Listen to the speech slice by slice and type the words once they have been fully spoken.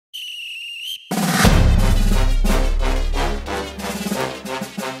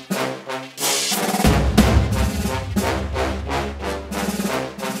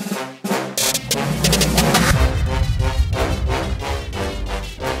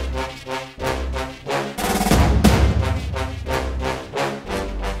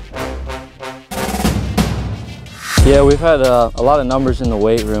Yeah, we've had a lot of numbers in the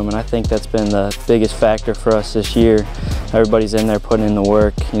weight room, and I think that's been the biggest factor for us this year. Everybody's in there putting in the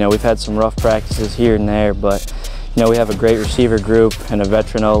work. You know, we've had some rough practices here and there, but you know, we have a great receiver group and a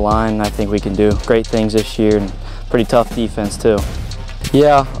veteran O-line. I think we can do great things this year, and pretty tough defense too.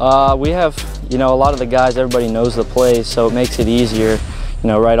 Yeah, we have, you know, a lot of the guys, everybody knows the plays, so it makes it easier, you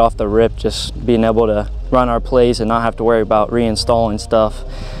know, right off the rip, just being able to run our plays and not have to worry about reinstalling stuff.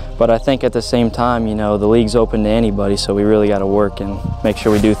 But I think at the same time, you know, the league's open to anybody, so we really got to work and make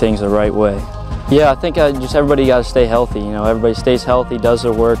sure we do things the right way. Yeah, I think just everybody got to stay healthy. You know, everybody stays healthy, does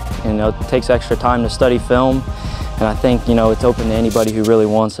their work, and, you know, it takes extra time to study film. And I think, you know, it's open to anybody who really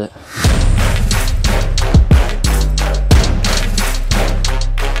wants it.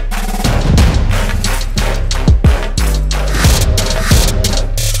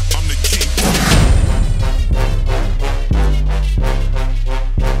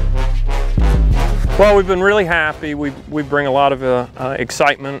 Well, we've been really happy. We bring a lot of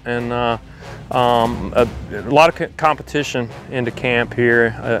excitement and a lot of competition into camp here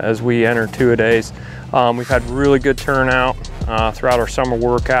as we enter two-a-days. We've had really good turnout throughout our summer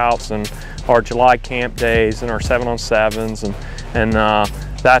workouts and our July camp days and our 7-on-7s, and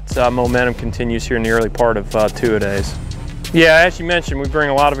that momentum continues here in the early part of two-a-days. Yeah, as you mentioned, we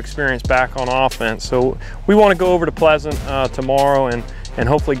bring a lot of experience back on offense, so we want to go over to Pleasant tomorrow and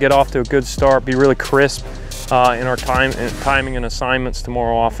hopefully get off to a good start, be really crisp in our timing and assignments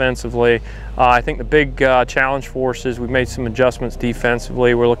tomorrow offensively. I think the big challenge for us is we've made some adjustments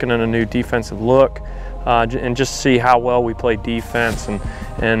defensively. We're looking at a new defensive look and just see how well we play defense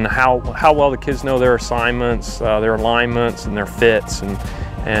and how well the kids know their assignments, their alignments and their fits,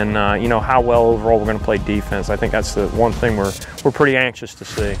 and you know, how well overall we're going to play defense. I think that's the one thing we're pretty anxious to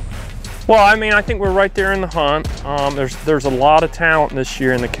see. Well, I mean, I think we're right there in the hunt. There's a lot of talent this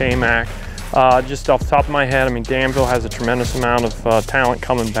year in the KMAC. Just off the top of my head, I mean, Danville has a tremendous amount of talent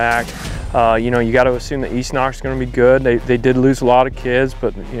coming back. You know, you got to assume that East Knox is going to be good. They did lose a lot of kids,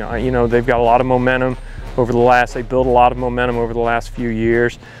 but you know they've got a lot of momentum over the last. They built a lot of momentum over the last few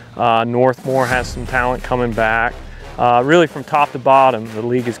years. Northmor has some talent coming back. Really, from top to bottom, the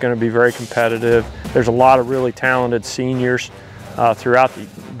league is going to be very competitive. There's a lot of really talented seniors throughout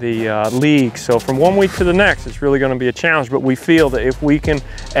the league. So from one week to the next, it's really going to be a challenge, but we feel that if we can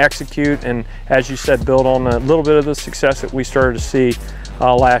execute and, as you said, build on a little bit of the success that we started to see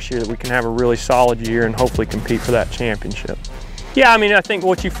last year, that we can have a really solid year and hopefully compete for that championship. Yeah, I mean, I think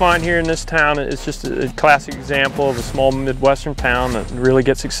what you find here in this town is just a classic example of a small Midwestern town that really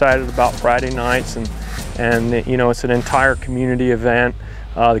gets excited about Friday nights, and you know, it's an entire community event.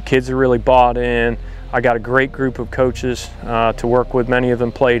 The kids are really bought in. I got a great group of coaches to work with. Many of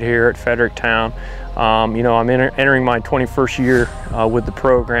them played here at Fredericktown. You know, I'm entering my 21st year with the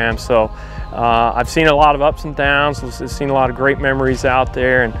program, so I've seen a lot of ups and downs. I've seen a lot of great memories out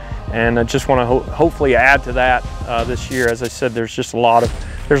there, and I just want to hopefully add to that this year. As I said, there's a lot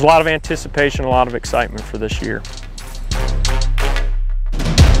of anticipation, a lot of excitement for this year.